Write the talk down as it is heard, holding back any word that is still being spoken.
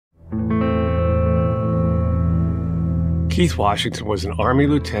Keith Washington was an Army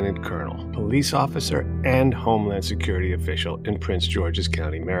lieutenant colonel, police officer, and Homeland Security official in Prince George's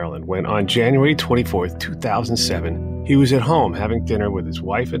County, Maryland, when on January 24, 2007, he was at home having dinner with his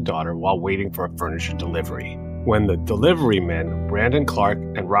wife and daughter while waiting for a furniture delivery. When the delivery men, Brandon Clark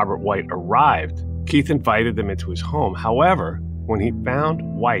and Robert White, arrived, Keith invited them into his home. However, when he found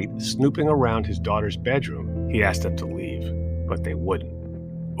White snooping around his daughter's bedroom, he asked them to leave, but they wouldn't.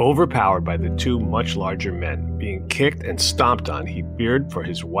 Overpowered by the two much larger men, being kicked and stomped on, he feared for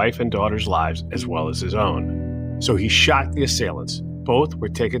his wife and daughter's lives as well as his own. So he shot the assailants. Both were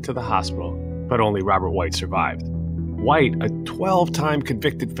taken to the hospital, but only Robert White survived. White, a 12-time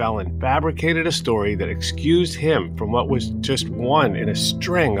convicted felon, fabricated a story that excused him from what was just one in a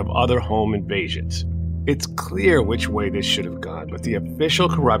string of other home invasions. It's clear which way this should have gone, but the official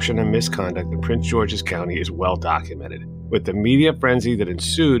corruption and misconduct in Prince George's County is well documented. With the media frenzy that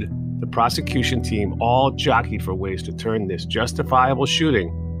ensued, the prosecution team all jockeyed for ways to turn this justifiable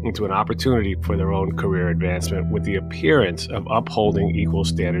shooting into an opportunity for their own career advancement, with the appearance of upholding equal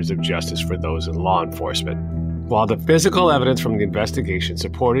standards of justice for those in law enforcement. While the physical evidence from the investigation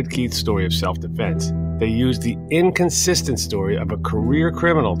supported Keith's story of self-defense, they used the inconsistent story of a career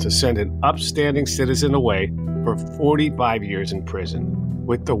criminal to send an upstanding citizen away for 45 years in prison.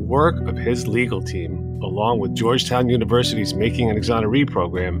 With the work of his legal team, along with Georgetown University's Making an Exoneree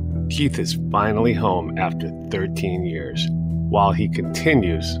program, Keith is finally home after 13 years, while he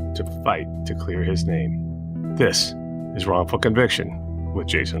continues to fight to clear his name. This is Wrongful Conviction with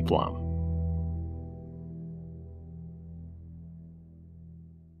Jason Flom.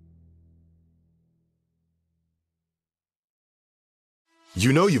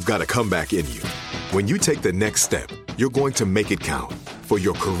 You know you've got a comeback in you. When you take the next step, you're going to make it count. For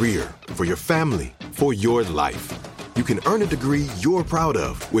your career, for your family, for your life. You can earn a degree you're proud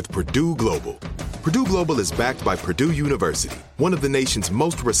of with Purdue Global. Purdue Global is backed by Purdue University, one of the nation's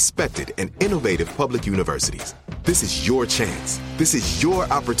most respected and innovative public universities. This is your chance. This is your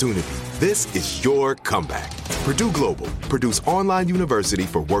opportunity. This is your comeback. Purdue Global, Purdue's online university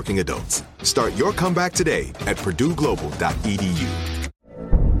for working adults. Start your comeback today at purdueglobal.edu.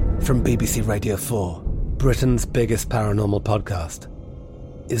 From BBC Radio 4, Britain's biggest paranormal podcast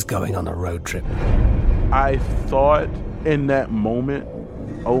is going on a road trip. I thought in that moment,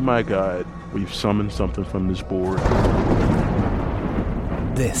 oh my God, we've summoned something from this board.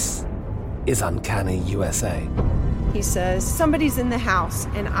 This is Uncanny USA. He says, somebody's in the house,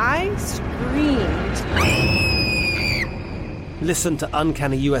 and I screamed. Listen to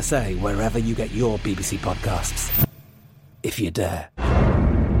Uncanny USA wherever you get your BBC podcasts, if you dare.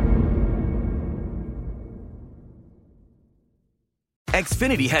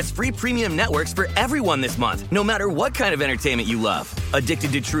 Xfinity has free premium networks for everyone this month, no matter what kind of entertainment you love.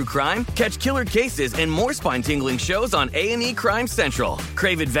 Addicted to true crime? Catch killer cases and more spine-tingling shows on A&E Crime Central.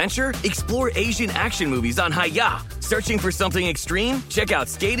 Crave adventure? Explore Asian action movies on Hi-YAH. Searching for something extreme? Check out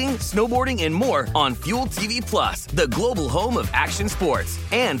skating, snowboarding, and more on Fuel TV Plus, the global home of action sports.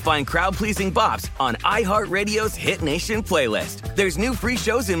 And find crowd-pleasing bops on iHeartRadio's Hit Nation playlist. There's new free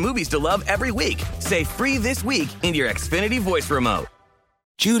shows and movies to love every week. Say free this week in your Xfinity voice remote.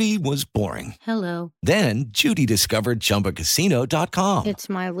 Judy was boring. Hello. Then Judy discovered ChumbaCasino.com. It's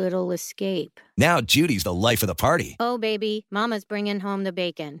my little escape. Now Judy's the life of the party. Oh, baby, mama's bringing home the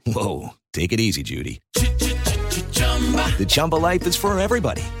bacon. Whoa, take it easy, Judy. The Chumba life is for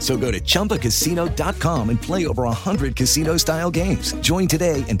everybody. So go to ChumbaCasino.com and play over 100 casino-style games. Join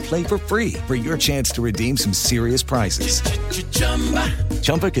today and play for free for your chance to redeem some serious prizes.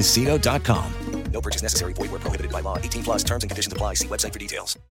 ChumbaCasino.com. No purchase necessary. Void where prohibited by law. 18 plus terms and conditions apply. See website for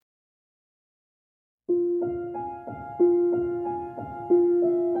details.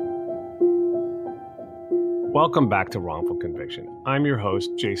 Welcome back to Wrongful Conviction. I'm your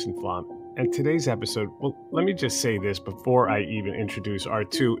host, Jason Flom, and today's episode, well, let me just say this before I even introduce our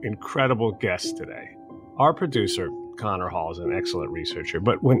two incredible guests today. Our producer, Connor Hall, is an excellent researcher,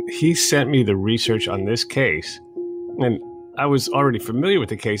 but when he sent me the research on this case, and I was already familiar with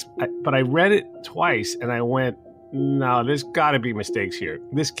the case, but I read it twice and I went, no, there's got to be mistakes here.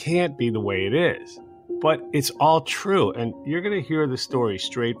 This can't be the way it is. But it's all true, and you're going to hear the story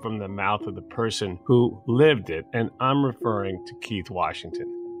straight from the mouth of the person who lived it, and I'm referring to Keith Washington.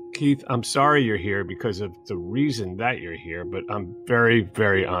 Keith, I'm sorry you're here because of the reason that you're here, but I'm very,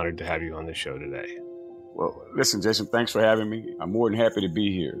 very honored to have you on the show today. Well, listen, Jason, thanks for having me. I'm more than happy to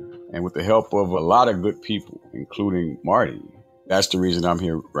be here. And with the help of a lot of good people, including Marty, that's the reason I'm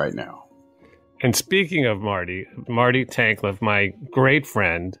here right now. And speaking of Marty Tankleff, my great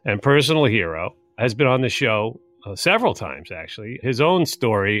friend and personal hero, has been on the show several times, actually. His own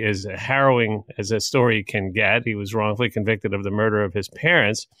story is harrowing as a story can get. He was wrongfully convicted of the murder of his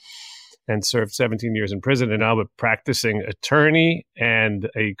parents and served 17 years in prison, and now a practicing attorney and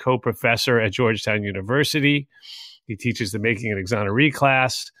a co-professor at Georgetown University. He teaches the Making an Exoneree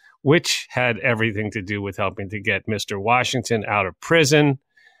class, which had everything to do with helping to get Mr. Washington out of prison.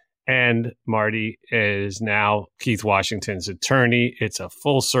 And Marty is now Keith Washington's attorney. It's a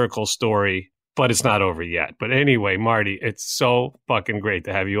full circle story, but it's not over yet. But anyway, Marty, it's so fucking great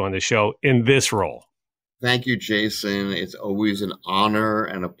to have you on the show in this role. Thank you, Jason. It's always an honor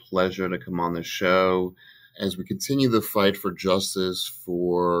and a pleasure to come on the show as we continue the fight for justice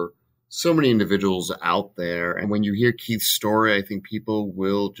for so many individuals out there. And when you hear Keith's story, I think people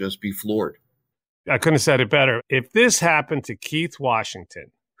will just be floored. I couldn't have said it better. If this happened to Keith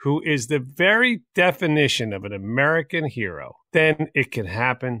Washington, who is the very definition of an American hero, then it can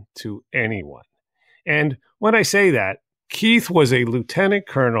happen to anyone. And when I say that, Keith was a lieutenant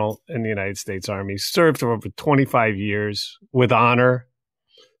colonel in the United States Army, served for over 25 years with honor,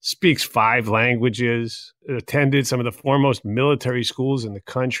 speaks 5 languages, attended some of the foremost military schools in the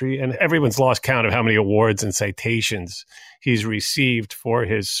country, and everyone's lost count of how many awards and citations he's received for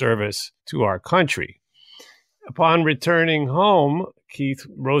his service to our country. Upon returning home, Keith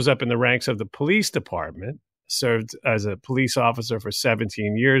rose up in the ranks of the police department, served as a police officer for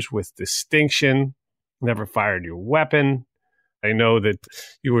 17 years with distinction, never fired your weapon. I know that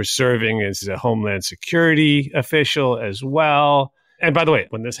you were serving as a Homeland Security official as well. And by the way,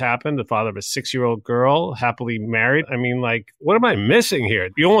 when this happened, the father of a 6-year-old girl, happily married. I mean, like, what am I missing here?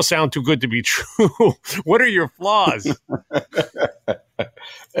 You almost sound too good to be true. What are your flaws?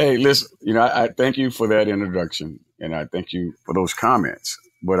 Hey, listen, I thank you for that introduction, and I thank you for those comments.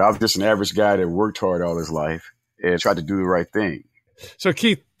 But I was just an average guy that worked hard all his life and tried to do the right thing. So,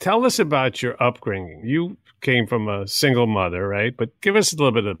 Keith, tell us about your upbringing. You came from a single mother, right? But give us a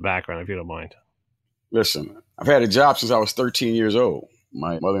little bit of background, if you don't mind. Listen, I've had a job since I was 13 years old.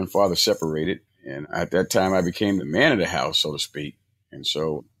 My mother and father separated, and at that time, I became the man of the house, so to speak. And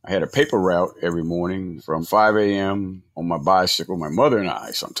so I had a paper route every morning from 5 a.m. on my bicycle, my mother and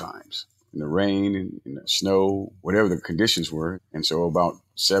I sometimes, in the rain and in the snow, whatever the conditions were. And so about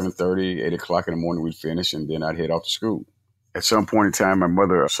 7:30, 8 o'clock in the morning, we'd finish, and then I'd head off to school. At some point in time, my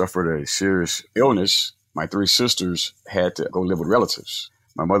mother suffered a serious illness. My 3 sisters had to go live with relatives.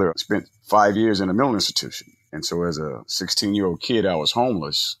 My mother spent 5 years in a mental institution. And so as a 16-year-old kid, I was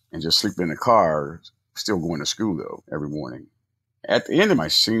homeless and just sleeping in the car, still going to school, though, every morning. At the end of my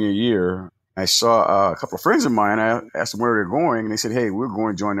senior year, I saw a couple of friends of mine. I asked them where they're going, and they said, hey, we're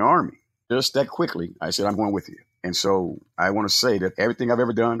going to join the Army. Just that quickly, I said, I'm going with you. And so I want to say that everything I've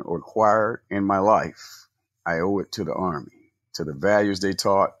ever done or acquired in my life, I owe it to the Army, to the values they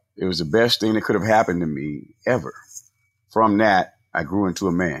taught. It was the best thing that could have happened to me ever. From that, I grew into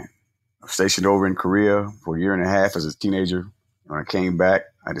a man. I was stationed over in Korea for 1.5 years as a teenager. When I came back,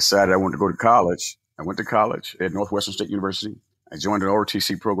 I decided I wanted to go to college. I went to college at Northwestern State University. I joined an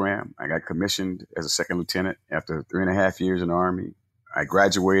ROTC program. I got commissioned as a second lieutenant after 3.5 years in the Army. I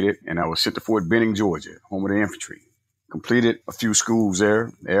graduated, and I was sent to Fort Benning, Georgia, home of the infantry. Completed a few schools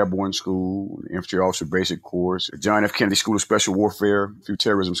there, the Airborne School, the Infantry Officer Basic Course, the John F. Kennedy School of Special Warfare, a few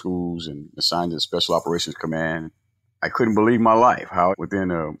terrorism schools, and assigned to the Special Operations Command. I couldn't believe my life, how within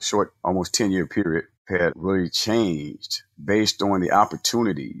a short, almost 10-year period, had really changed based on the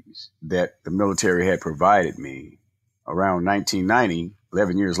opportunities that the military had provided me. Around 1990,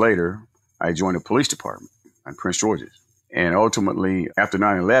 11 years later, I joined the police department in Prince George's. And ultimately, after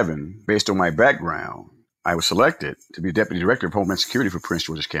 9/11, based on my background, I was selected to be Deputy Director of Homeland Security for Prince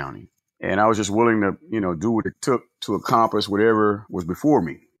George's County. And I was just willing to, do what it took to accomplish whatever was before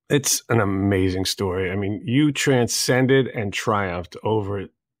me. It's an amazing story. I mean, you transcended and triumphed over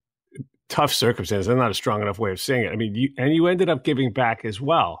tough circumstances. That's not a strong enough way of saying it. I mean, you ended up giving back as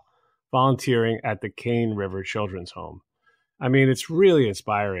well, volunteering at the Cane River Children's Home. I mean, it's really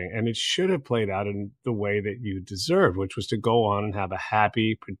inspiring, and it should have played out in the way that you deserved, which was to go on and have a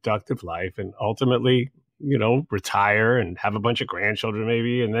happy, productive life and ultimately, retire and have a bunch of grandchildren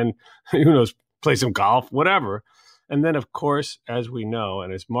maybe, and then, who knows, play some golf, whatever. And then, of course, as we know,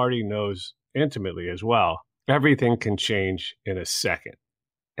 and as Marty knows intimately as well, everything can change in a second.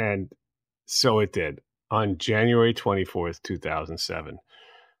 And so it did on January 24th, 2007.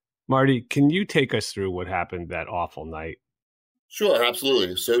 Marty, can you take us through what happened that awful night? Sure,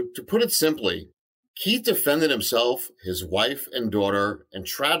 absolutely. So to put it simply, Keith defended himself, his wife and daughter, and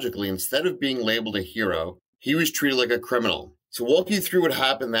tragically, instead of being labeled a hero, he was treated like a criminal. To walk you through what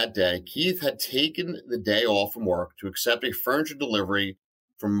happened that day, Keith had taken the day off from work to accept a furniture delivery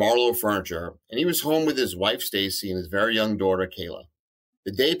from Marlowe Furniture, and he was home with his wife, Stacy, and his very young daughter, Kayla.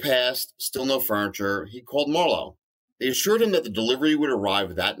 The day passed, still no furniture. He called Marlowe. They assured him that the delivery would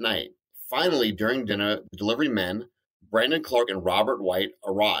arrive that night. Finally, during dinner, the delivery men, Brandon Clark and Robert White,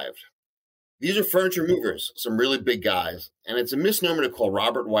 arrived. These are furniture movers, some really big guys, and it's a misnomer to call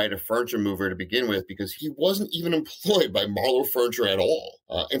Robert White a furniture mover to begin with because he wasn't even employed by Marlowe Furniture at all.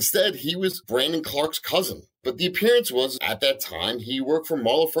 Instead, he was Brandon Clark's cousin. But the appearance was, at that time, he worked for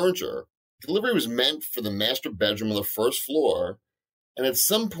Marlowe Furniture. Delivery was meant for the master bedroom on the first floor, and at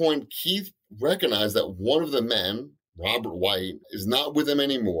some point, Keith recognized that one of the men, Robert White, is not with him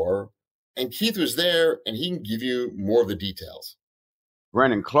anymore, and Keith was there, and he can give you more of the details.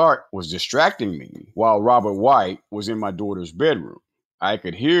 Brandon Clark was distracting me while Robert White was in my daughter's bedroom. I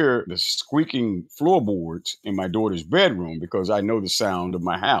could hear the squeaking floorboards in my daughter's bedroom because I know the sound of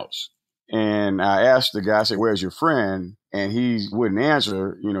my house. And I asked the guy, I said, "Where's your friend?" And he wouldn't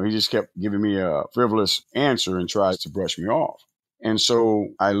answer. He just kept giving me a frivolous answer and tried to brush me off. And so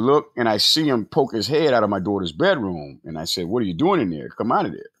I look and I see him poke his head out of my daughter's bedroom. And I said, "What are you doing in there? Come out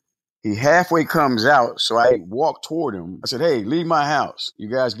of there." He halfway comes out, so I walked toward him. I said, "Hey, leave my house. You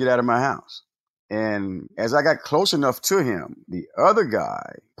guys get out of my house." And as I got close enough to him, the other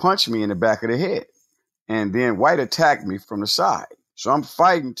guy punched me in the back of the head. And then White attacked me from the side. So I'm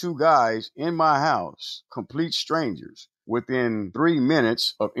fighting two guys in my house, complete strangers, within 3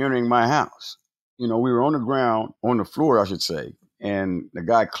 minutes of entering my house. We were on the ground, on the floor, I should say. And the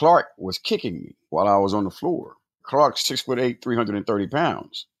guy Clark was kicking me while I was on the floor. Clark's 6'8", 330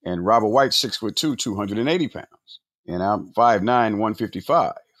 pounds. And Robert White, 6'2", 280 pounds. And I'm 5'9",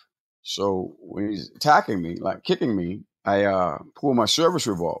 155. So when he's attacking me, like kicking me, I pulled my service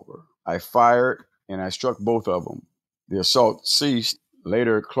revolver. I fired and I struck both of them. The assault ceased.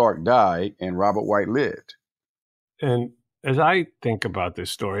 Later, Clark died and Robert White lived. And as I think about this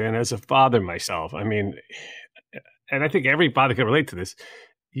story, and as a father myself, and I think every father can relate to this,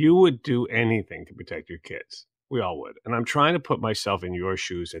 you would do anything to protect your kids. We all would. And I'm trying to put myself in your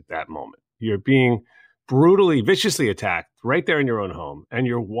shoes at that moment. You're being brutally, viciously attacked right there in your own home. And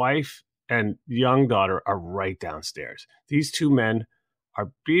your wife and young daughter are right downstairs. These two men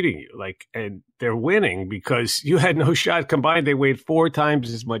are beating you, and they're winning because you had no shot. Combined, they weighed 4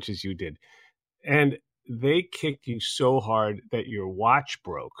 times as much as you did. And they kicked you so hard that your watch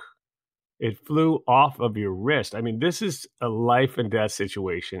broke. It flew off of your wrist. This is a life and death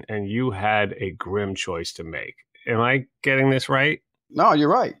situation, and you had a grim choice to make. Am I getting this right? No, you're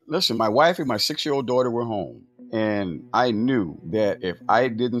right. Listen, my wife and my 6-year-old daughter were home, and I knew that if I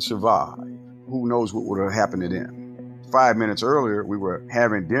didn't survive, who knows what would have happened to them. 5 minutes earlier, we were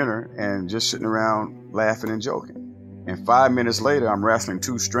having dinner and just sitting around laughing and joking. And 5 minutes later, I'm wrestling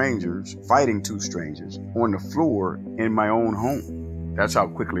fighting two strangers on the floor in my own home. That's how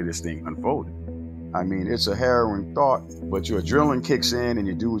quickly this thing unfolded. It's a harrowing thought, but your adrenaline kicks in and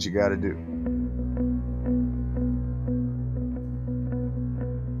you do what you got to do.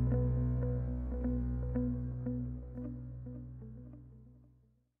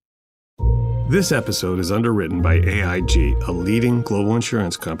 This episode is underwritten by AIG, a leading global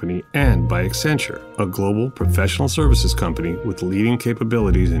insurance company, and by Accenture, a global professional services company with leading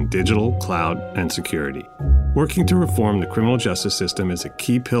capabilities in digital, cloud, and security. Working to reform the criminal justice system is a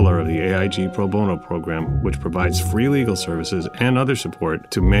key pillar of the AIG Pro Bono program, which provides free legal services and other support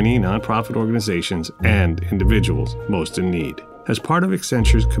to many nonprofit organizations and individuals most in need. As part of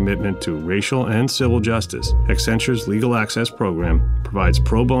Accenture's commitment to racial and civil justice, Accenture's Legal Access Program provides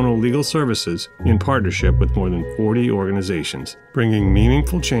pro bono legal services in partnership with more than 40 organizations, bringing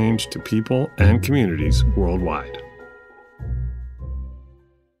meaningful change to people and communities worldwide.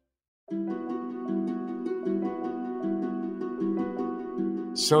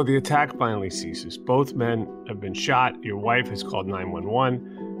 So the attack finally ceases. Both men have been shot. Your wife has called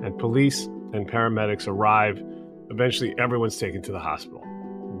 911, and police and paramedics arrive. Eventually, everyone's taken to the hospital.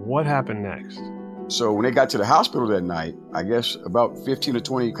 What happened next? So when they got to the hospital that night, I guess about 15 or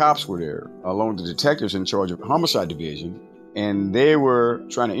 20 cops were there, along with the detectives in charge of the homicide division, and they were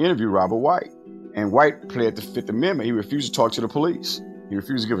trying to interview Robert White. And White pled the Fifth Amendment. He refused to talk to the police. He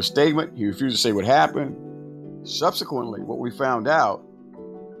refused to give a statement. He refused to say what happened. Subsequently, what we found out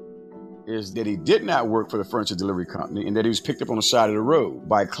is that he did not work for the furniture delivery company and that he was picked up on the side of the road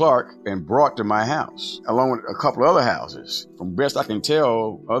by Clark and brought to my house, along with a couple other houses. From best I can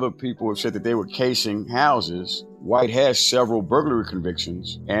tell, other people have said that they were casing houses. White has several burglary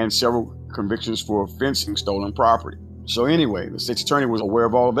convictions and several convictions for fencing stolen property. So anyway, the state's attorney was aware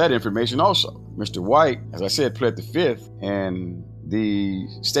of all of that information also. Mr. White, as I said, pled the Fifth, and the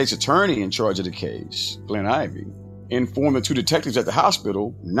state's attorney in charge of the case, Glenn Ivey, informed the two detectives at the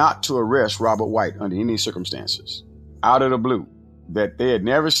hospital not to arrest Robert White under any circumstances, out of the blue, that they had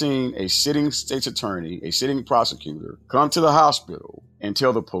never seen a sitting state's attorney, a sitting prosecutor, come to the hospital and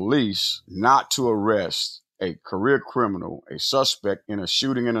tell the police not to arrest a career criminal, a suspect in a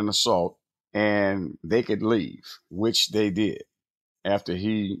shooting and an assault, and they could leave, which they did after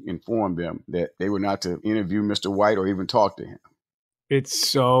he informed them that they were not to interview Mr. White or even talk to him. It's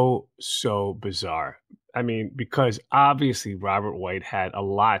so bizarre. I mean, because obviously Robert White had a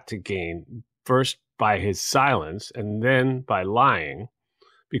lot to gain, first by his silence and then by lying,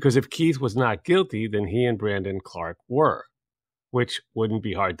 because if Keith was not guilty, then he and Brandon Clark were, which wouldn't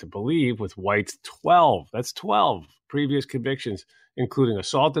be hard to believe with White's 12 previous convictions, including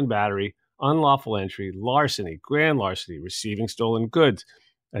assault and battery, unlawful entry, larceny, grand larceny, receiving stolen goods,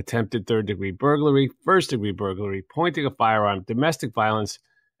 attempted third-degree burglary, first-degree burglary, pointing a firearm, domestic violence,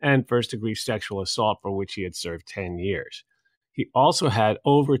 and first-degree sexual assault, for which he had served 10 years. He also had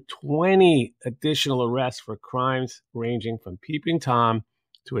over 20 additional arrests for crimes ranging from peeping Tom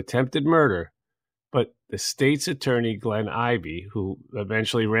to attempted murder. But the state's attorney, Glenn Ivey, who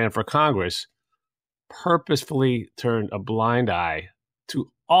eventually ran for Congress, purposefully turned a blind eye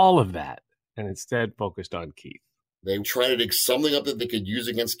to all of that and instead focused on Keith. They tried to dig something up that they could use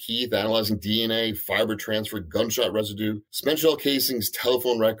against Keith, analyzing DNA, fiber transfer, gunshot residue, spent shell casings,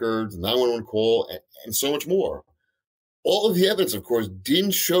 telephone records, 911 call, and so much more. All of the evidence, of course,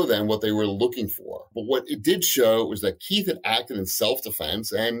 didn't show them what they were looking for. But what it did show was that Keith had acted in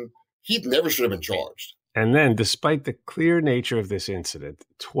self-defense, and Keith never should have been charged. And then, despite the clear nature of this incident,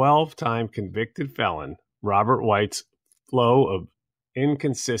 12-time convicted felon Robert White's flow of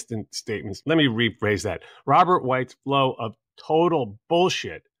inconsistent statements. Let me rephrase that. Robert White's flow of total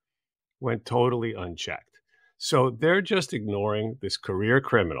bullshit went totally unchecked. So they're just ignoring this career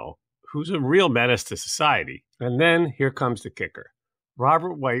criminal who's a real menace to society. And then here comes the kicker.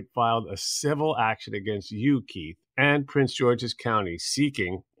 Robert White filed a civil action against you, Keith, and Prince George's County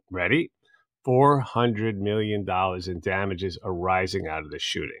seeking, ready, $400 million in damages arising out of the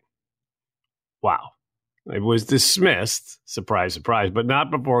shooting. Wow. It was dismissed, surprise, surprise, but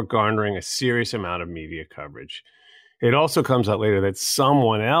not before garnering a serious amount of media coverage. It also comes out later that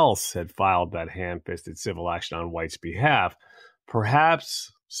someone else had filed that ham-fisted civil action on White's behalf,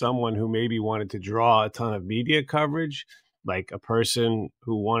 perhaps someone who maybe wanted to draw a ton of media coverage, like a person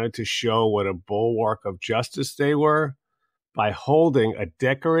who wanted to show what a bulwark of justice they were, by holding a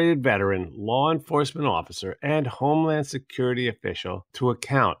decorated veteran law enforcement officer and Homeland Security official to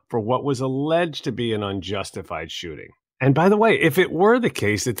account for what was alleged to be an unjustified shooting. And by the way, if it were the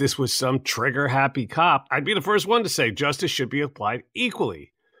case that this was some trigger-happy cop, I'd be the first one to say justice should be applied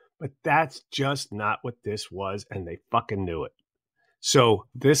equally. But that's just not what this was, and they fucking knew it. So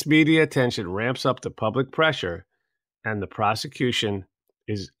this media attention ramps up the public pressure, and the prosecution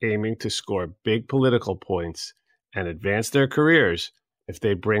is aiming to score big political points and advance their careers if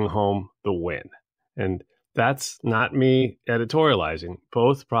they bring home the win. And that's not me editorializing.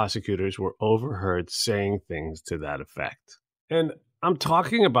 Both prosecutors were overheard saying things to that effect. And I'm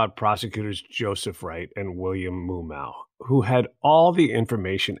talking about prosecutors Joseph Wright and William Mumau, who had all the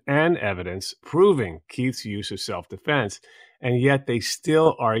information and evidence proving Keith's use of self-defense, and yet they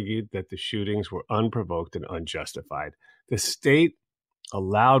still argued that the shootings were unprovoked and unjustified. The state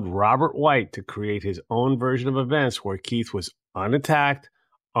allowed Robert White to create his own version of events where Keith was unattacked,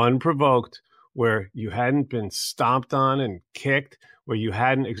 unprovoked, where you hadn't been stomped on and kicked, where you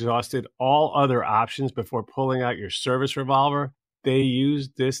hadn't exhausted all other options before pulling out your service revolver. They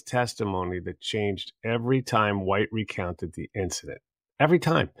used this testimony that changed every time White recounted the incident. Every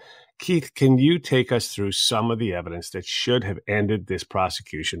time. Keith, can you take us through some of the evidence that should have ended this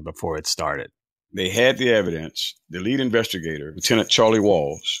prosecution before it started? They had the evidence. The lead investigator, Lieutenant Charlie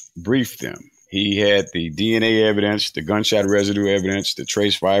Walls, briefed them. He had the DNA evidence, the gunshot residue evidence, the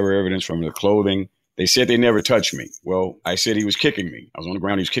trace fiber evidence from the clothing. They said they never touched me. Well, I said he was kicking me. I was on the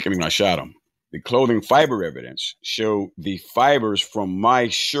ground. He was kicking me when I shot him. The clothing fiber evidence showed the fibers from my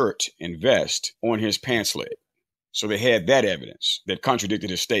shirt and vest on his pants leg. So they had that evidence that contradicted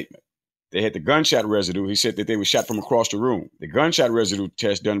his statement. They had the gunshot residue. He said that they were shot from across the room. The gunshot residue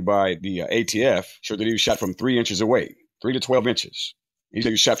test done by the ATF showed that he was shot from 3 inches away, 3 to 12 inches. He said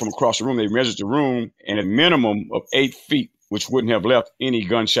he was shot from across the room. They measured the room in a minimum of 8 feet, which wouldn't have left any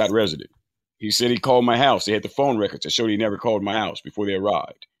gunshot residue. He said he called my house. They had the phone records that showed he never called my house before they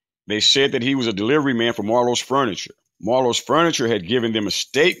arrived. They said that he was a delivery man for Marlowe's Furniture. Marlowe's Furniture had given them a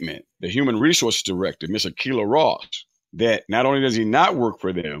statement. The Human Resources Director, Miss Akila Ross, that not only does he not work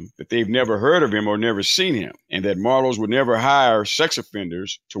for them, that they've never heard of him or never seen him, and that Marlowe's would never hire sex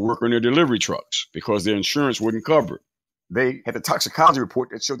offenders to work on their delivery trucks because their insurance wouldn't cover it. They had the toxicology report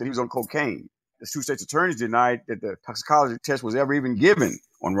that showed that he was on cocaine. The two state's attorneys denied that the toxicology test was ever even given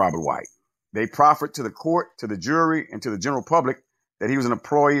on Robert White. They proffered to the court, to the jury, and to the general public that he was an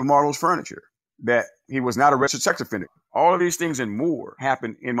employee of Marlowe's Furniture, that he was not a registered sex offender. All of these things and more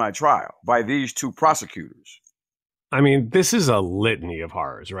happened in my trial by these two prosecutors. I mean, this is a litany of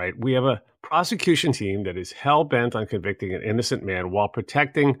horrors, right? We have a prosecution team that is hell-bent on convicting an innocent man while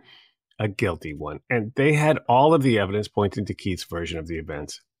protecting a guilty one. And they had all of the evidence pointing to Keith's version of the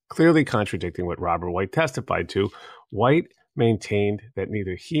events, clearly contradicting what Robert White testified to. White maintained that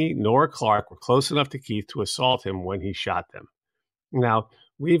neither he nor Clark were close enough to Keith to assault him when he shot them. Now,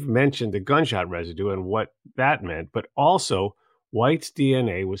 we've mentioned the gunshot residue and what that meant, but also White's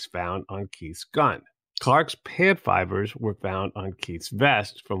DNA was found on Keith's gun. Clark's pad fibers were found on Keith's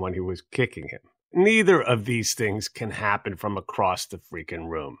vest from when he was kicking him. Neither of these things can happen from across the freaking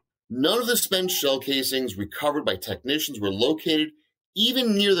room. None of the spent shell casings recovered by technicians were located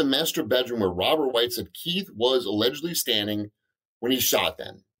even near the master bedroom where Robert White said Keith was allegedly standing when he shot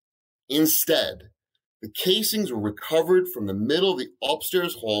them. Instead, the casings were recovered from the middle of the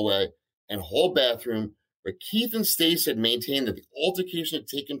upstairs hallway and hall bathroom where Keith and Stace had maintained that the altercation had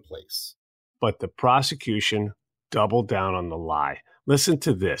taken place. But the prosecution doubled down on the lie. Listen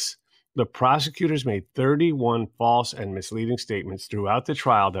to this. The prosecutors made 31 false and misleading statements throughout the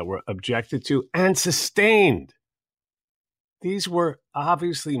trial that were objected to and sustained. These were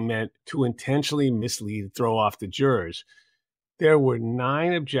obviously meant to intentionally mislead and throw off the jurors. There were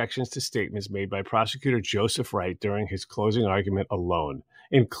 9 objections to statements made by Prosecutor Joseph Wright during his closing argument alone,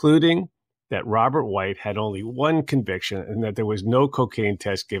 including that Robert White had only one conviction and that there was no cocaine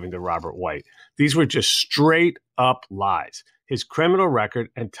test given to Robert White. These were just straight up lies. His criminal record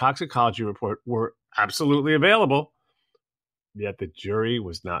and toxicology report were absolutely available, yet the jury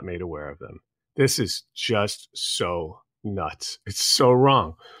was not made aware of them. This is just so nuts. It's so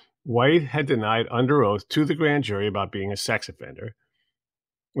wrong. White had denied under oath to the grand jury about being a sex offender,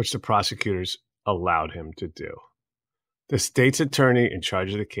 which the prosecutors allowed him to do. The state's attorney in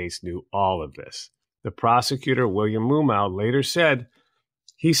charge of the case knew all of this. The prosecutor, William Mumau, later said,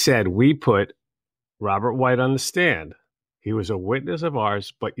 we put Robert White on the stand. He was a witness of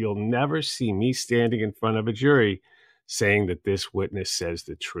ours, but you'll never see me standing in front of a jury saying that this witness says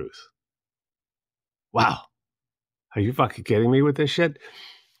the truth. Wow. Are you fucking kidding me with this shit?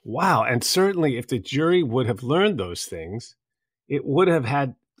 Wow. And certainly if the jury would have learned those things, it would have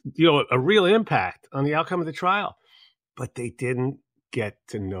had, a real impact on the outcome of the trial. But they didn't get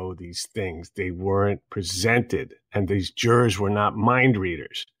to know these things. They weren't presented, and these jurors were not mind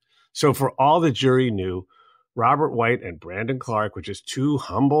readers. So for all the jury knew, Robert White and Brandon Clark were just two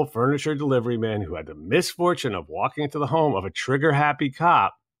humble furniture delivery men who had the misfortune of walking into the home of a trigger-happy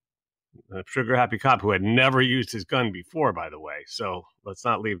cop who had never used his gun before, by the way. So let's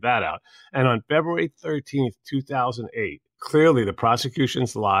not leave that out. And on February 13th, 2008, clearly the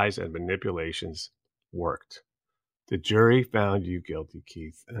prosecution's lies and manipulations worked. The jury found you guilty,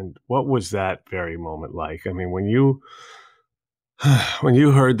 Keith. And what was that very moment like? I mean, when you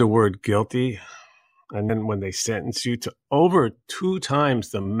heard the word guilty, and then when they sentenced you to over 2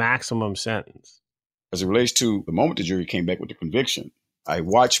 times the maximum sentence. As it relates to the moment the jury came back with the conviction, I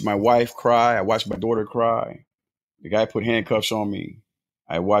watched my wife cry. I watched my daughter cry. The guy put handcuffs on me.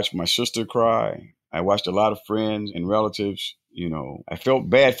 I watched my sister cry. I watched a lot of friends and relatives. I felt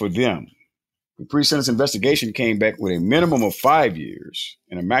bad for them. The pre-sentence investigation came back with a minimum of 5 years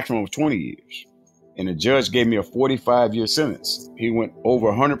and a maximum of 20 years. And the judge gave me a 45-year sentence. He went over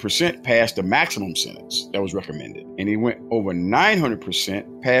 100% past the maximum sentence that was recommended. And he went over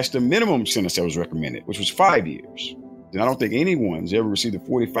 900% past the minimum sentence that was recommended, which was 5 years. And I don't think anyone's ever received a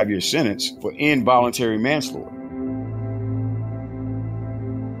 45-year sentence for involuntary manslaughter.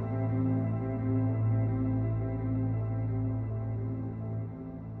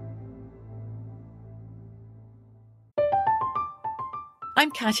 I'm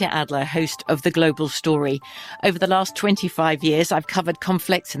Katya Adler, host of The Global Story. Over the last 25 years, I've covered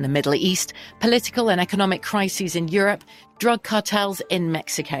conflicts in the Middle East, political and economic crises in Europe, drug cartels in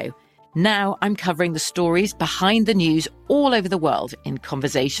Mexico. Now I'm covering the stories behind the news all over the world in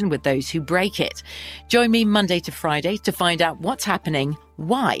conversation with those who break it. Join me Monday to Friday to find out what's happening,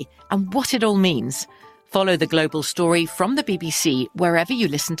 why, and what it all means. Follow The Global Story from the BBC wherever you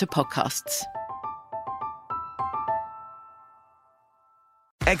listen to podcasts.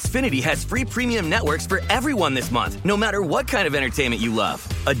 Xfinity has free premium networks for everyone this month, no matter what kind of entertainment you love.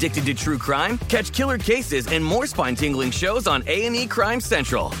 Addicted to true crime? Catch killer cases and more spine-tingling shows on A&E Crime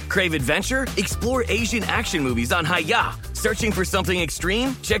Central. Crave adventure? Explore Asian action movies on Hi-Ya. Searching for something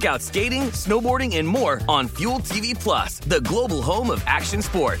extreme? Check out skating, snowboarding, and more on Fuel TV Plus, the global home of action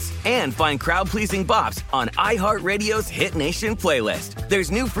sports. And find crowd-pleasing bops on iHeartRadio's Hit Nation playlist. There's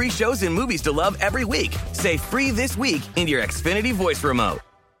new free shows and movies to love every week. Say free this week in your Xfinity voice remote.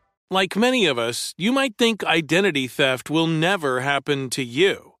 Like many of us, you might think identity theft will never happen to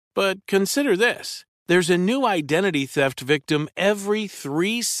you. But consider this. There's a new identity theft victim every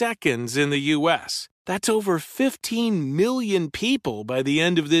 3 seconds in the U.S. That's over 15 million people by the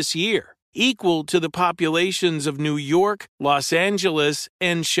end of this year, equal to the populations of New York, Los Angeles,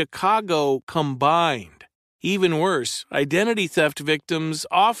 and Chicago combined. Even worse, identity theft victims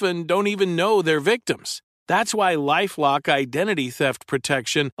often don't even know they're victims. That's why LifeLock Identity Theft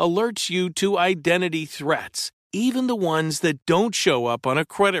Protection alerts you to identity threats, even the ones that don't show up on a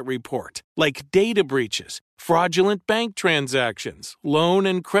credit report, like data breaches, fraudulent bank transactions, loan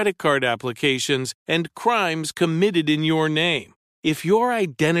and credit card applications, and crimes committed in your name. If your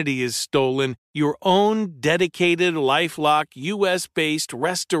identity is stolen, your own dedicated LifeLock U.S.-based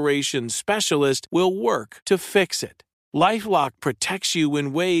restoration specialist will work to fix it. LifeLock protects you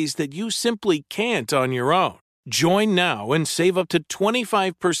in ways that you simply can't on your own. Join now and save up to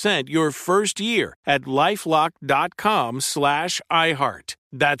 25% your first year at LifeLock.com/iHeart.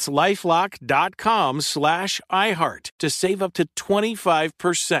 That's LifeLock.com/iHeart to save up to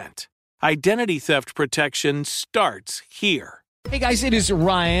 25%. Identity theft protection starts here. Hey guys, it is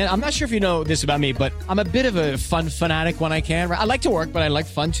Ryan. I'm not sure if you know this about me, but I'm a bit of a fun fanatic when I can. I like to work, but I like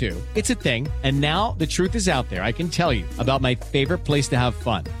fun too. It's a thing. And now the truth is out there. I can tell you about my favorite place to have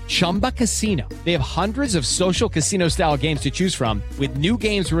fun. Chumba Casino. They have hundreds of social casino style games to choose from with new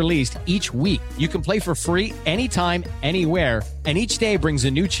games released each week. You can play for free anytime, anywhere. And each day brings a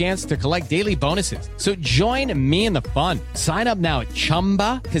new chance to collect daily bonuses. So join me in the fun. Sign up now at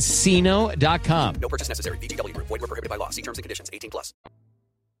ChumbaCasino.com. No purchase necessary. VGW. Void where prohibited by law. See terms and conditions. 18+.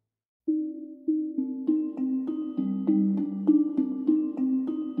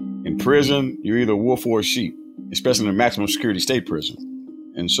 In prison, you're either a wolf or a sheep, especially in a maximum security state prison.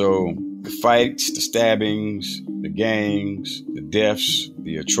 And so the fights, the stabbings, the gangs, the deaths,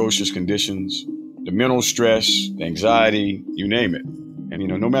 the atrocious conditions, the mental stress, the anxiety, you name it. And,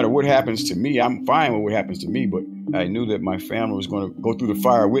 no matter what happens to me, I'm fine with what happens to me, but I knew that my family was going to go through the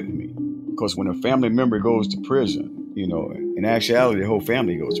fire with me. Because when a family member goes to prison, in actuality, the whole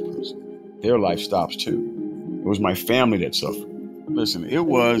family goes to prison. Their life stops too. It was my family that suffered. Listen, it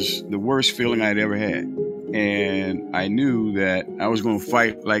was the worst feeling I'd ever had. And I knew that I was going to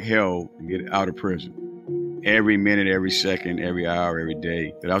fight like hell to get out of prison. Every minute, every second, every hour, every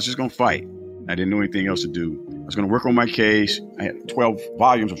day, that I was just going to fight. I didn't know anything else to do. I was going to work on my case. I had 12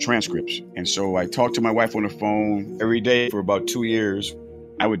 volumes of transcripts. And so I talked to my wife on the phone every day for about 2 years.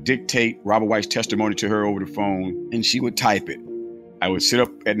 I would dictate Robert White's testimony to her over the phone, and she would type it. I would sit up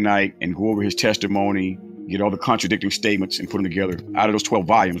at night and go over his testimony, get all the contradicting statements and put them together out of those 12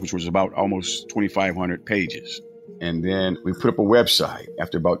 volumes, which was about almost 2,500 pages. And then we put up a website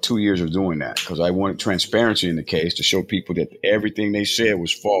after about 2 years of doing that, because I wanted transparency in the case to show people that everything they said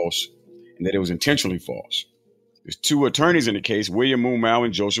was false and that it was intentionally false. There's 2 attorneys in the case, William Mumau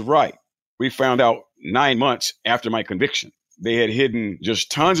and Joseph Wright. We found out 9 months after my conviction. They had hidden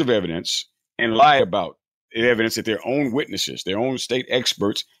just tons of evidence and lied about the evidence that their own witnesses, their own state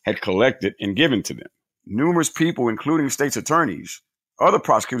experts had collected and given to them. Numerous people, including state's attorneys, other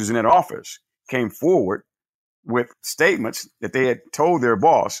prosecutors in that office, came forward with statements that they had told their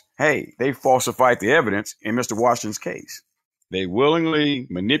boss, hey, they falsified the evidence in Mr. Washington's case. They willingly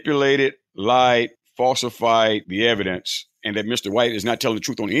manipulated, lied, falsified the evidence, and that Mr. White is not telling the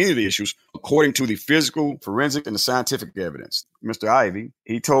truth on any of the issues, according to the physical, forensic, and the scientific evidence. Mr. Ivey,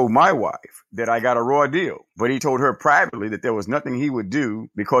 he told my wife that I got a raw deal, but he told her privately that there was nothing he would do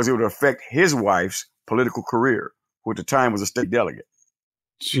because it would affect his wife's political career, who at the time was a state delegate.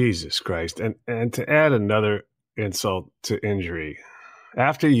 Jesus Christ. And to add another insult to injury,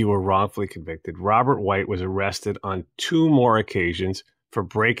 after you were wrongfully convicted, Robert White was arrested on 2 more occasions for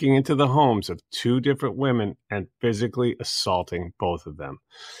breaking into the homes of 2 different women and physically assaulting both of them,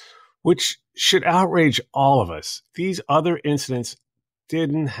 which should outrage all of us. These other incidents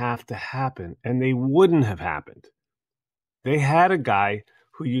didn't have to happen, and they wouldn't have happened. They had a guy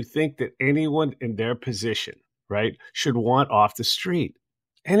who you think that anyone in their position, right, should want off the street.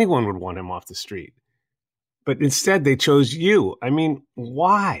 Anyone would want him off the street. But instead, they chose you. I mean,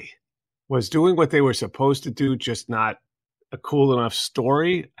 why? Was doing what they were supposed to do just not a cool enough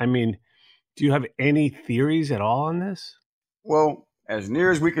story? I mean, do you have any theories at all on this? Well, as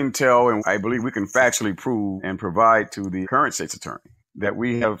near as we can tell, and I believe we can factually prove and provide to the current state's attorney, that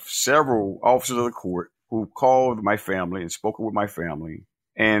we have several officers of the court who called my family and spoken with my family,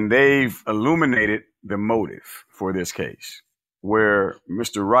 and they've illuminated the motive for this case, where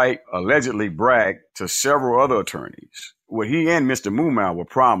Mr. Wright allegedly bragged to several other attorneys what he and Mr. Mumau were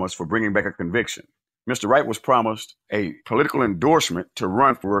promised for bringing back a conviction. Mr. Wright was promised a political endorsement to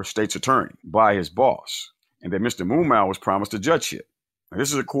run for state's attorney by his boss, and that Mr. Mumau was promised a judgeship. Now,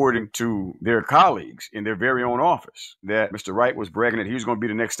 this is according to their colleagues in their very own office, that Mr. Wright was bragging that he was going to be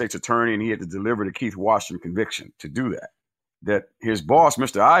the next state's attorney and he had to deliver the Keith Washington conviction to do that. That his boss,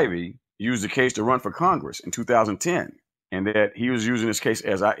 Mr. Ivey, used the case to run for Congress in 2010, and that he was using this case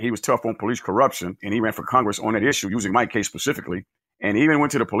as he was tough on police corruption, and he ran for Congress on that issue, using my case specifically, and he even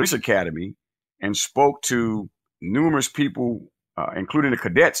went to the police academy and spoke to numerous people, including the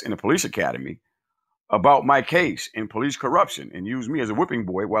cadets in the police academy, about my case in police corruption, and used me as a whipping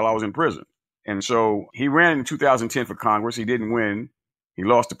boy while I was in prison. And so he ran in 2010 for Congress. He didn't win. He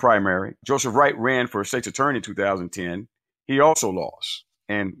lost the primary. Joseph Wright ran for state's attorney in 2010. He also lost.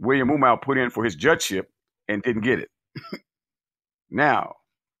 And William Mumau put in for his judgeship and didn't get it. Now,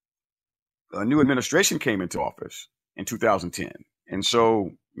 a new administration came into office in 2010. And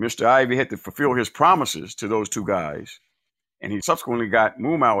so Mr. Ivey had to fulfill his promises to those two guys. And he subsequently got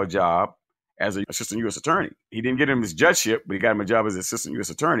Mumau a job as an assistant U.S. attorney. He didn't get him his judgeship, but he got him a job as assistant U.S.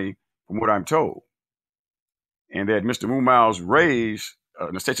 attorney, from what I'm told. And that Mr. Mumau's raise,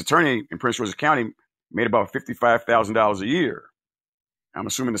 the state's attorney in Prince George's County, made about $55,000 a year. I'm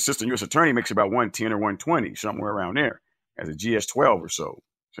assuming the assistant U.S. attorney makes about $110 or $120, somewhere around there, as a GS-12 or so.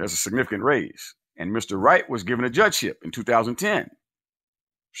 So that's a significant raise. And Mr. Wright was given a judgeship in 2010.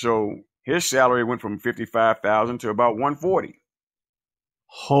 So his salary went from $55,000 to about $140,000.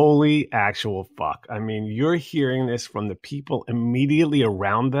 Holy actual fuck. I mean, you're hearing this from the people immediately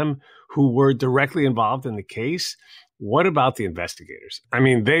around them who were directly involved in the case. What about the investigators? I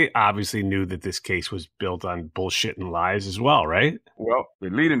mean, they obviously knew that this case was built on bullshit and lies as well, right? Well, the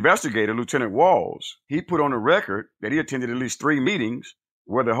lead investigator, Lieutenant Walls, he put on the record that he attended at least 3 meetings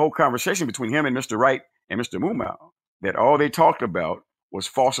where the whole conversation between him and Mr. Wright and Mr. Mumau, that all they talked about was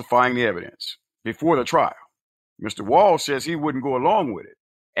falsifying the evidence before the trial. Mr. Walls says he wouldn't go along with it.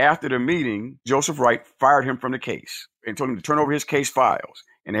 After the meeting, Joseph Wright fired him from the case and told him to turn over his case files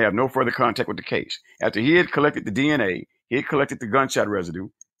and to have no further contact with the case. After he had collected the DNA, he had collected the gunshot residue,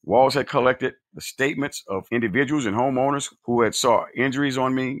 Walls had collected the statements of individuals and homeowners who had saw injuries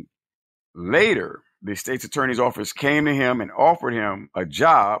on me. Later, the state's attorney's office came to him and offered him a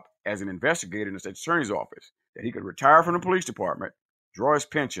job as an investigator in the state's attorney's office, that he could retire from the police department, draw his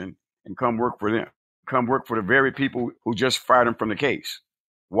pension, and come work for them, come work for the very people who just fired him from the case.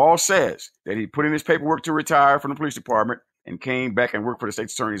 Walls says that he put in his paperwork to retire from the police department and came back and worked for the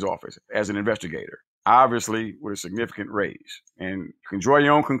state's attorney's office as an investigator, obviously with a significant raise. And you can draw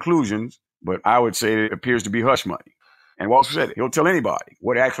your own conclusions, but I would say it appears to be hush money. And Walls said he'll tell anybody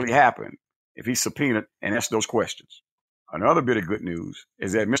what actually happened if he's subpoenaed and asked those questions. Another bit of good news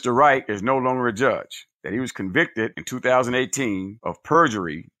is that Mr. Wright is no longer a judge, that he was convicted in 2018 of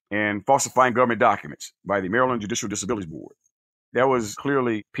perjury and falsifying government documents by the Maryland Judicial Disabilities Board. There was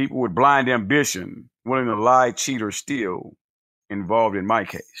clearly people with blind ambition, willing to lie, cheat, or steal, involved in my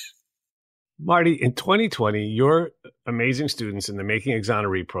case. Marty, in 2020, your amazing students in the Making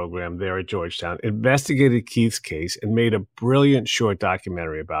Exoneree program there at Georgetown investigated Keith's case and made a brilliant short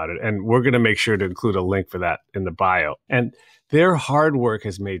documentary about it. And we're going to make sure to include a link for that in the bio. And their hard work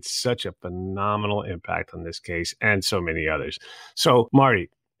has made such a phenomenal impact on this case and so many others. So, Marty,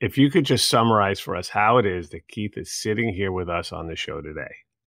 if you could just summarize for us how it is that Keith is sitting here with us on the show today.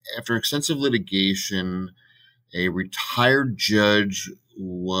 After extensive litigation, a retired judge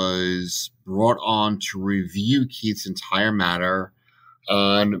was brought on to review Keith's entire matter.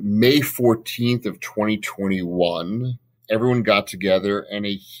 On May 14th of 2021, everyone got together and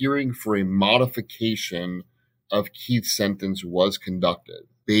a hearing for a modification of Keith's sentence was conducted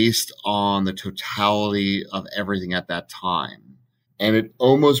based on the totality of everything at that time. And it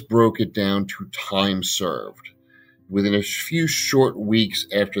almost broke it down to time served. Within a few short weeks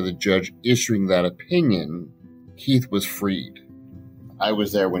after the judge issuing that opinion, Keith was freed. I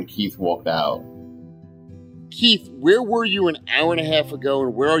was there when Keith walked out. Keith, where were you an hour and a half ago,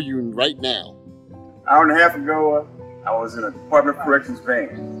 and where are you right now? Hour and a half ago, I was in a Department of Corrections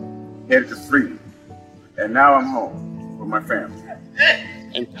van, headed to freedom. And now I'm home with my family.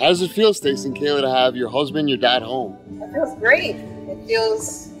 And how does it feel, Stacey and Kayla, to have your husband, your dad home? It feels great. It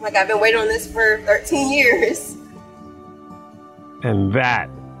feels like I've been waiting on this for 13 years. And that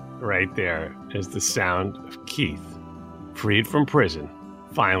right there is the sound of Keith, freed from prison,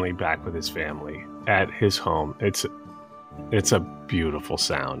 finally back with his family at his home. It's a beautiful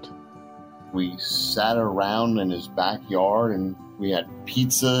sound. We sat around in his backyard and we had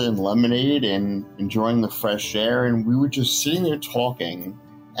pizza and lemonade and enjoying the fresh air, and we were just sitting there talking.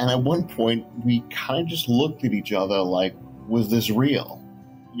 And at one point, we kind of just looked at each other like, was this real?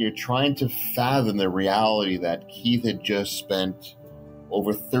 You're trying to fathom the reality that Keith had just spent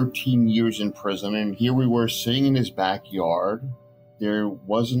over 13 years in prison, and here we were sitting in his backyard. There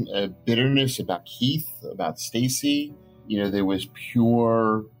wasn't a bitterness about Keith, about Stacy. There was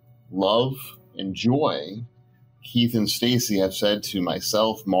pure love and joy. Keith and Stacy have said to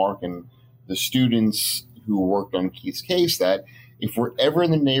myself, Mark, and the students who worked on Keith's case that if we're ever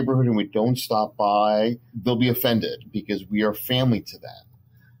in the neighborhood and we don't stop by, they'll be offended because we are family to them.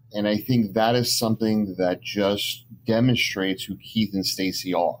 And I think that is something that just demonstrates who Keith and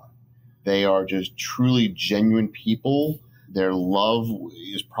Stacy are. They are just truly genuine people. Their love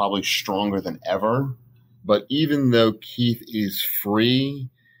is probably stronger than ever. But even though Keith is free,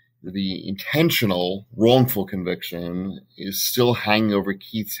 the intentional wrongful conviction is still hanging over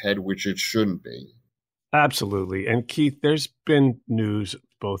Keith's head, which it shouldn't be. Absolutely. And Keith, there's been news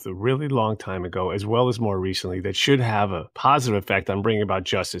both a really long time ago as well as more recently that should have a positive effect on bringing about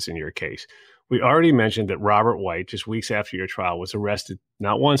justice in your case. We already mentioned that Robert White, just weeks after your trial, was arrested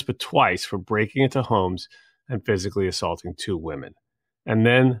not once but twice for breaking into homes and physically assaulting 2 women. And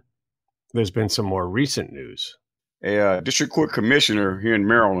then there's been some more recent news. A district court commissioner here in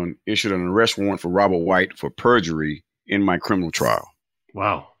Maryland issued an arrest warrant for Robert White for perjury in my criminal trial.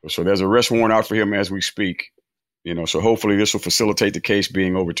 Wow. So there's an arrest warrant out for him as we speak. So hopefully this will facilitate the case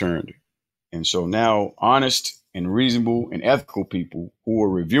being overturned. And so now honest and reasonable and ethical people who are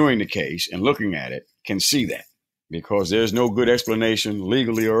reviewing the case and looking at it can see that, because there's no good explanation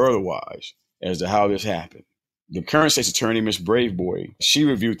legally or otherwise as to how this happened. The current state's attorney, Ms. Braveboy, she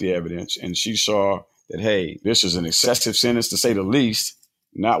reviewed the evidence and she saw that, hey, this is an excessive sentence to say the least,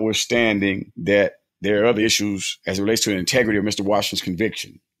 notwithstanding that there are other issues as it relates to the integrity of Mr. Washington's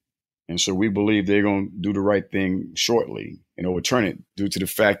conviction. And so we believe they're going to do the right thing shortly and overturn it due to the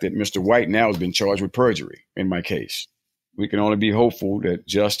fact that Mr. White now has been charged with perjury in my case. We can only be hopeful that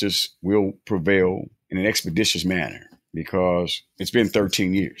justice will prevail in an expeditious manner because it's been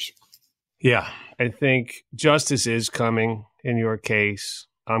 13 years. Yeah, I think justice is coming in your case.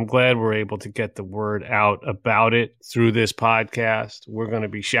 I'm glad we're able to get the word out about it through this podcast. We're going to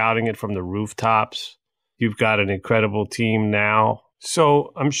be shouting it from the rooftops. You've got an incredible team now.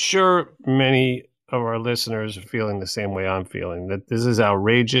 So I'm sure many of our listeners are feeling the same way I'm feeling, that this is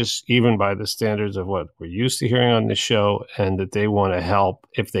outrageous, even by the standards of what we're used to hearing on the show, and that they want to help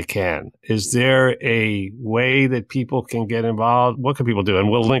if they can. Is there a way that people can get involved? What can people do?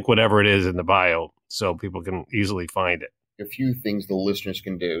 And we'll link whatever it is in the bio so people can easily find it. A few things the listeners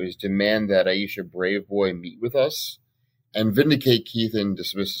can do is demand that Aisha Braveboy meet with us and vindicate Keith and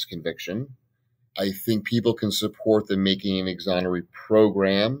dismiss his conviction. I think people can support the Making an Exoneree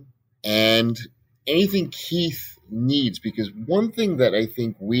program and anything Keith needs, because one thing that I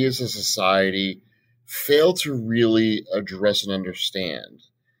think we as a society fail to really address and understand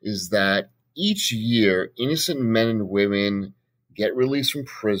is that each year innocent men and women get released from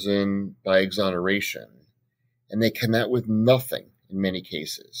prison by exoneration, and they come out with nothing in many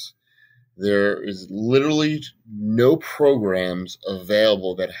cases. There is literally no programs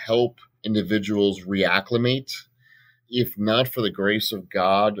available that help individuals reacclimate, if not for the grace of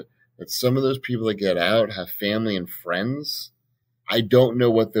God, that some of those people that get out have family and friends. I don't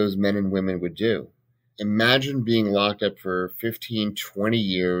know what those men and women would do. Imagine being locked up for 15, 20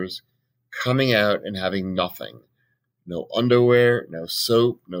 years, coming out and having nothing. No underwear, no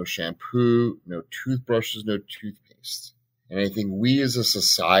soap, no shampoo, no toothbrushes, no toothpaste. And I think we as a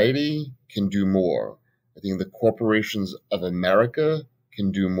society can do more. I think the corporations of America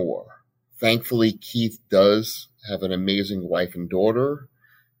can do more. Thankfully, Keith does have an amazing wife and daughter,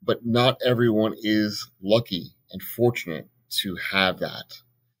 but not everyone is lucky and fortunate to have that.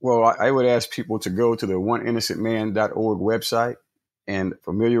 Well, I would ask people to go to the oneinnocentman.org website and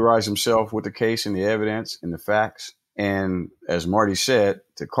familiarize themselves with the case and the evidence and the facts. And as Marty said,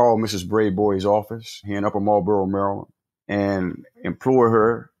 to call Mrs. Braveboy's office here in Upper Marlboro, Maryland, and implore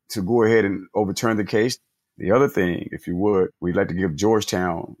her to go ahead and overturn the case. The other thing, if you would, we'd like to give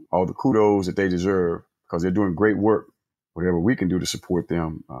Georgetown all the kudos that they deserve because they're doing great work. Whatever we can do to support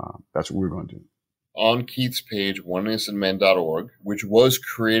them, that's what we're going to do. On Keith's page, oneinnocentman.org, which was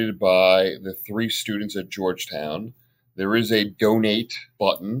created by the 3 students at Georgetown, there is a donate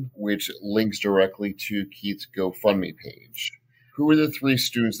button which links directly to Keith's GoFundMe page. who were the 3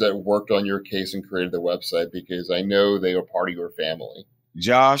 students that worked on your case and created the website? Because I know they are part of your family.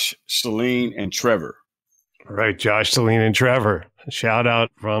 Josh, Celine, and Trevor. Right, Josh, Celine, and Trevor. Shout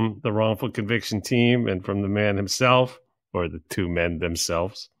out from the wrongful conviction team and from the man himself, or the 2 men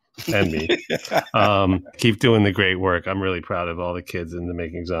themselves, and me. Keep doing the great work. I'm really proud of all the kids in the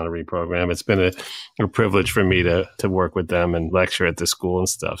Making Exoneree program. It's been a privilege for me to work with them and lecture at the school and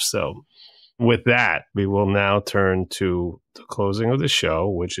stuff. So with that, we will now turn to the closing of the show,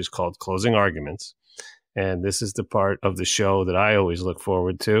 which is called Closing Arguments. And this is the part of the show that I always look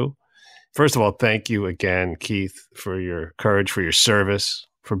forward to. First of all, thank you again, Keith, for your courage, for your service,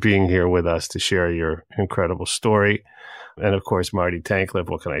 for being here with us to share your incredible story. And of course, Marty Tankleff,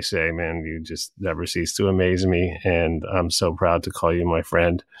 what can I say, man? You just never cease to amaze me. And I'm so proud to call you my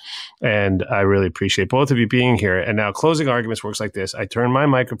friend. And I really appreciate both of you being here. And now Closing Arguments works like this. I turn my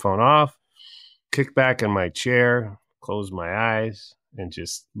microphone off, kick back in my chair, close my eyes, and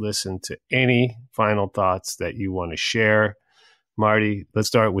just listen to any final thoughts that you want to share. Marty, let's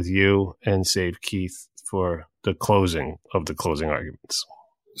start with you and save Keith for the closing of the Closing Arguments.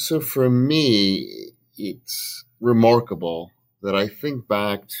 So for me, it's remarkable that I think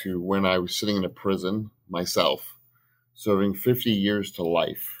back to when I was sitting in a prison myself, serving 50 years to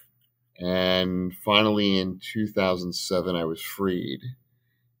life. And finally in 2007, I was freed.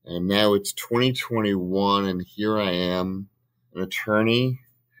 And now it's 2021, and here I am, an attorney,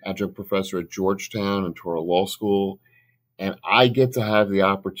 adjunct professor at Georgetown and Torah Law School. And I get to have the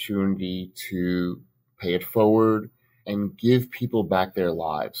opportunity to pay it forward and give people back their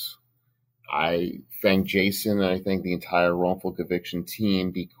lives. I thank Jason and I thank the entire wrongful conviction team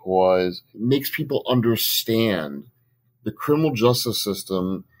because it makes people understand the criminal justice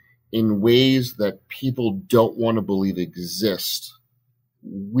system in ways that people don't want to believe exist.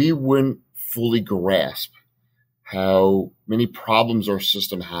 We wouldn't fully grasp how many problems our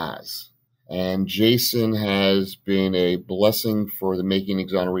system has. And Jason has been a blessing for the Making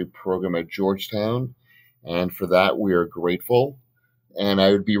Exoneree program at Georgetown. And for that, we are grateful. And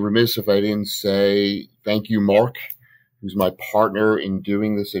I would be remiss if I didn't say thank you, Mark, who's my partner in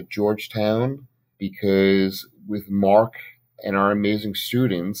doing this at Georgetown, because with Mark and our amazing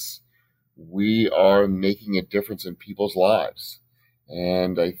students, we are making a difference in people's lives.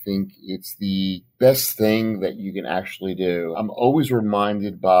 And I think it's the best thing that you can actually do. I'm always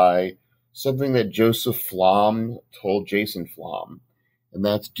reminded by something that Joseph Flom told Jason Flom, and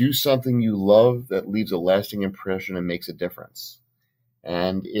that's do something you love that leaves a lasting impression and makes a difference.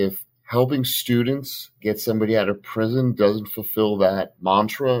 And if helping students get somebody out of prison doesn't fulfill that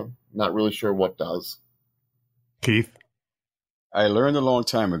mantra, not really sure what does. Keith? I learned a long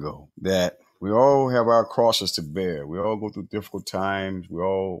time ago that we all have our crosses to bear. We all go through difficult times. We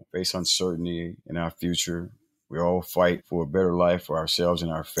all face uncertainty in our future. We all fight for a better life for ourselves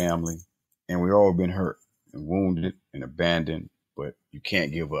and our family. And we all been hurt and wounded and abandoned, but you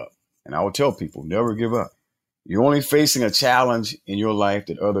can't give up. And I will tell people, never give up. You're only facing a challenge in your life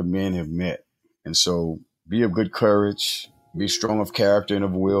that other men have met. And so be of good courage, be strong of character and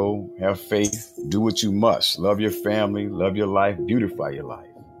of will, have faith, do what you must, love your family, love your life, beautify your life.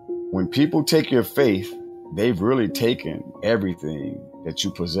 When people take your faith, they've really taken everything that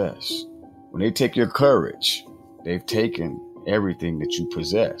you possess. When they take your courage, they've taken everything that you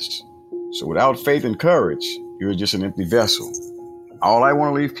possess. So without faith and courage, you're just an empty vessel. All I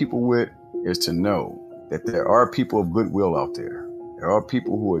want to leave people with is to know that there are people of goodwill out there. There are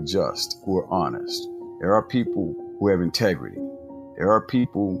people who are just, who are honest. There are people who have integrity. There are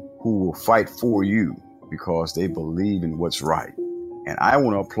people who will fight for you because they believe in what's right. And I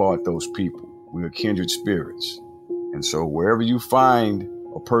want to applaud those people. We are kindred spirits. And so wherever you find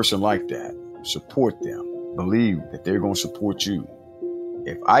a person like that, support them. Believe that they're going to support you.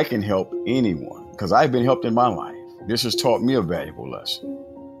 If I can help anyone, because I've been helped in my life, this has taught me a valuable lesson,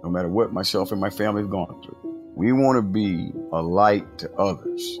 no matter what myself and my family have gone through. We want to be a light to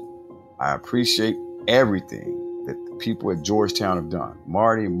others. I appreciate everything that the people at Georgetown have done.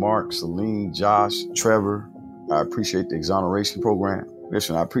 Marty, Mark, Celine, Josh, Trevor. I appreciate the exoneration program.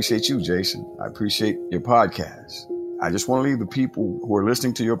 Listen, I appreciate you, Jason. I appreciate your podcast. I just want to leave the people who are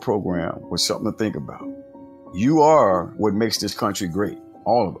listening to your program with something to think about. You are what makes this country great,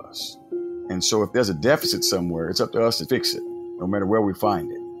 all of us. And so if there's a deficit somewhere, it's up to us to fix it, no matter where we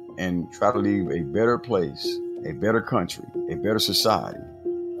find it, and try to leave a better place, a better country, a better society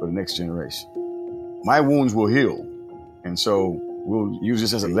for the next generation. My wounds will heal. And so we'll use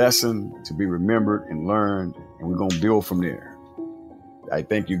this as a lesson to be remembered and learned, and we're going to build from there. I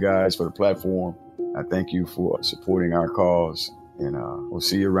thank you guys for the platform. I thank you for supporting our cause, and we'll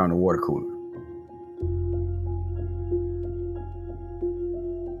see you around the water cooler.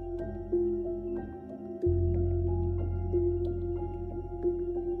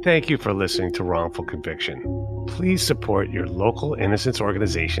 Thank you for listening to Wrongful Conviction. Please support your local innocence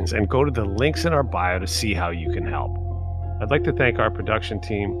organizations and go to the links in our bio to see how you can help. I'd like to thank our production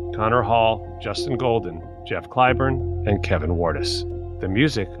team, Connor Hall, Justin Golden, Jeff Clyburn, and Kevin Wardis. The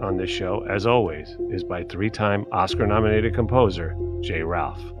music on this show, as always, is by three-time Oscar-nominated composer Jay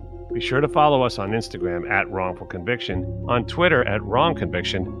Ralph. Be sure to follow us on Instagram at Wrongful Conviction, on Twitter at Wrong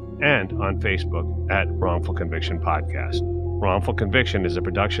Conviction, and on Facebook at Wrongful Conviction Podcast. Wrongful Conviction is a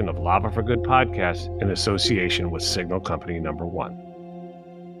production of Lava for Good Podcasts in association with Signal Company No. 1.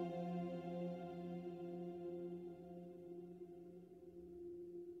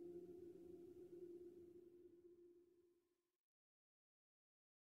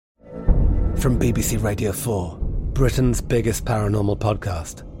 From BBC Radio 4, Britain's biggest paranormal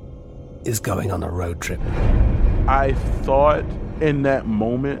podcast is going on a road trip. I thought in that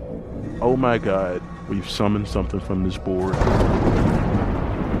moment, oh my God, we've summoned something from this board.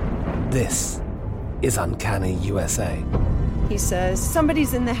 This is Uncanny USA. He says,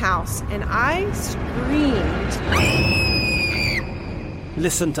 somebody's in the house, and I screamed.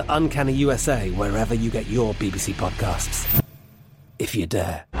 Listen to Uncanny USA wherever you get your BBC podcasts, if you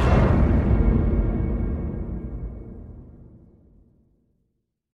dare.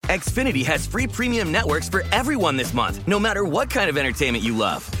 Xfinity has free premium networks for everyone this month, no matter what kind of entertainment you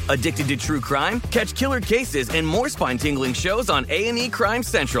love. Addicted to true crime? Catch killer cases and more spine-tingling shows on A&E Crime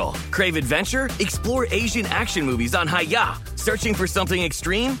Central. Crave adventure? Explore Asian action movies on Hi-Ya. Searching for something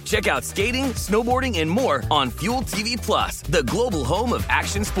extreme? Check out skating, snowboarding, and more on Fuel TV Plus, the global home of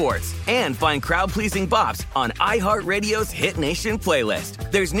action sports. And find crowd-pleasing bops on iHeartRadio's Hit Nation playlist.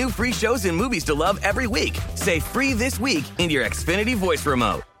 There's new free shows and movies to love every week. Say free this week in your Xfinity voice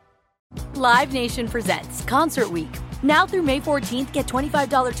remote. Live Nation presents Concert Week. Now through May 14th, get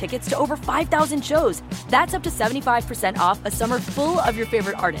 $25 tickets to over 5,000 shows. That's up to 75% off a summer full of your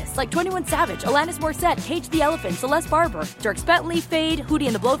favorite artists like 21 Savage, Alanis Morissette, Cage the Elephant, Celeste Barber, Dierks Bentley, Fade, Hootie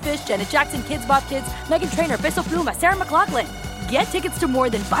and the Blowfish, Janet Jackson, Kids Bop Kids, Meghan Trainor, Bissell Pluma, Sarah McLachlan. Get tickets to more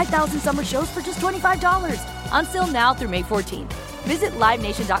than 5,000 summer shows for just $25. Until now through May 14th. Visit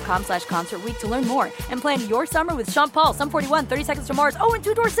LiveNation.com/Concert Week to learn more and plan your summer with Sean Paul, Sum 41, 30 Seconds to Mars, and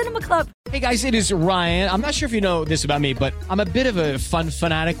Two Door Cinema Club. Hey guys, it is Ryan. I'm not sure if you know this about me, but I'm a bit of a fun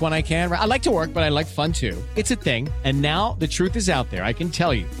fanatic when I can. I like to work, but I like fun too. It's a thing. And now the truth is out there. I can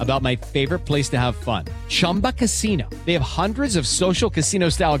tell you about my favorite place to have fun. Chumba Casino. They have hundreds of social casino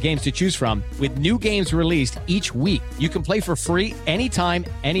style games to choose from with new games released each week. You can play for free anytime,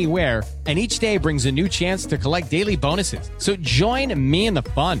 anywhere. And each day brings a new chance to collect daily bonuses. So join me in the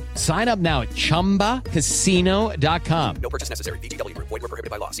fun. Sign up now at ChumbaCasino.com. No purchase necessary. VGW Group. Void where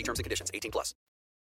prohibited by law. See terms and conditions. 18+.